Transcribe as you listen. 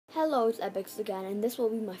it's Epix again, and this will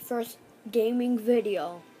be my first gaming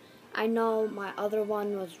video. I know my other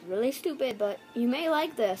one was really stupid, but you may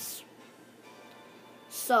like this.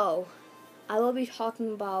 So, I will be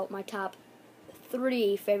talking about my top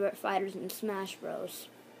 3 favorite fighters in Smash Bros.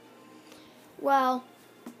 Well,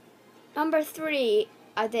 number 3,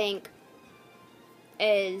 I think,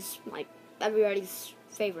 is everybody's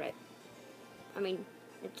favorite. I mean,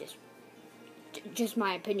 it's just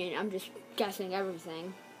my opinion. I'm just guessing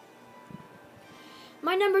everything.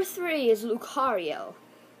 My number 3 is Lucario.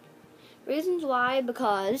 Reasons why: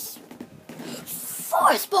 because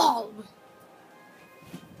Force Bomb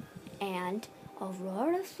and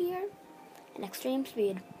Aurora Sphere and Extreme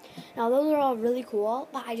Speed. Now those are all really cool,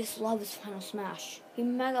 but I just love his final smash. He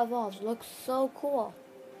mega evolves, looks so cool.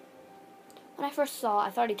 When I first saw it, I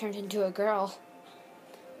thought he turned into a girl.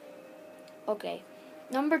 Okay,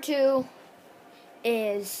 number 2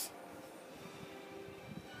 is,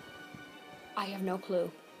 I have no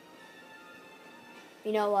clue.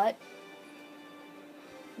 You know what?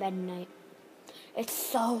 Meta Knight. It's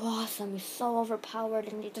so awesome. He's so overpowered,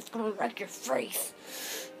 and he's just gonna wreck your face.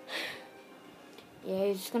 Yeah,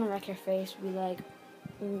 he's just gonna wreck your face. Be like,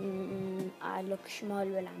 I look small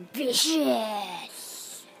when I'm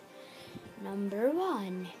vicious. Number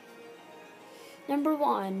 1. Number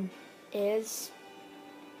 1 is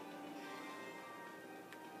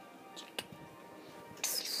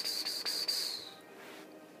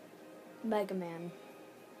Mega Man.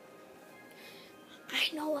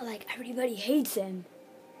 I know, like, everybody hates him,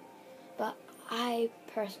 but I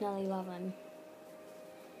personally love him.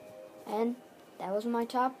 And that was my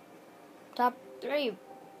top 3.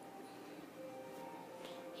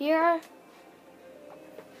 Here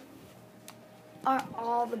are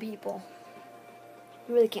all the people.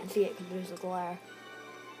 You really can't see it because there's a glare.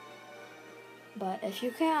 But if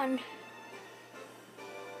you can,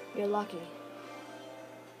 you're lucky.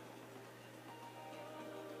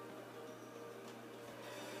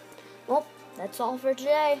 Well, that's all for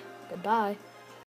today. Goodbye.